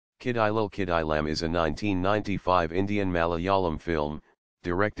Kidilam is a 1995 Indian Malayalam film,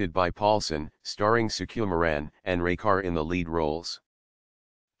 directed by Paulson, starring Sukumaran and Raykar in the lead roles.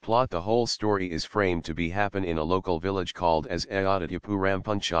 Plot: the whole story is framed to be happen in a local village called as Ayodhyapuram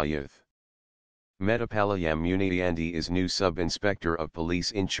Panchayath. Metapalayam Muniandi is new sub-inspector of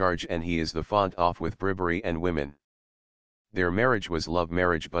police in charge, and he is the font off with bribery and women. Their marriage was love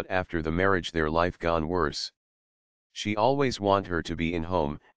marriage, but after the marriage their life gone worse. She always want her to be in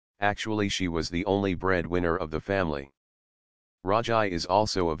home, actually she was the only breadwinner of the family. Rajai is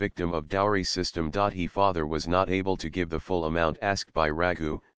also a victim of dowry system. His father was not able to give the full amount asked by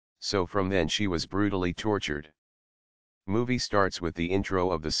Raghu, so from then she was brutally tortured. Movie starts with the intro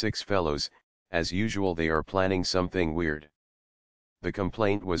of the six fellows. As usual they are planning something weird. The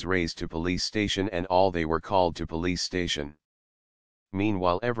complaint was raised to police station and all they were called to police station.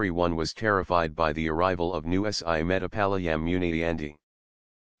 Meanwhile everyone was terrified by the arrival of new Si Metapalayam Muniandi.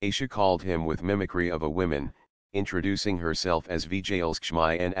 Aisha called him with mimicry of a woman, introducing herself as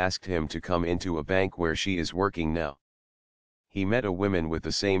Vijayalakshmi, and asked him to come into a bank where she is working now. He met a woman with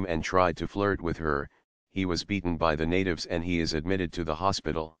the same and tried to flirt with her. He was beaten by the natives and he is admitted to the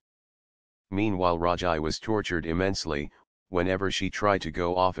hospital. Meanwhile Rajai was tortured immensely. Whenever she tried to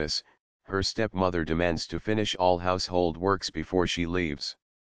go office, her stepmother demands to finish all household works before she leaves.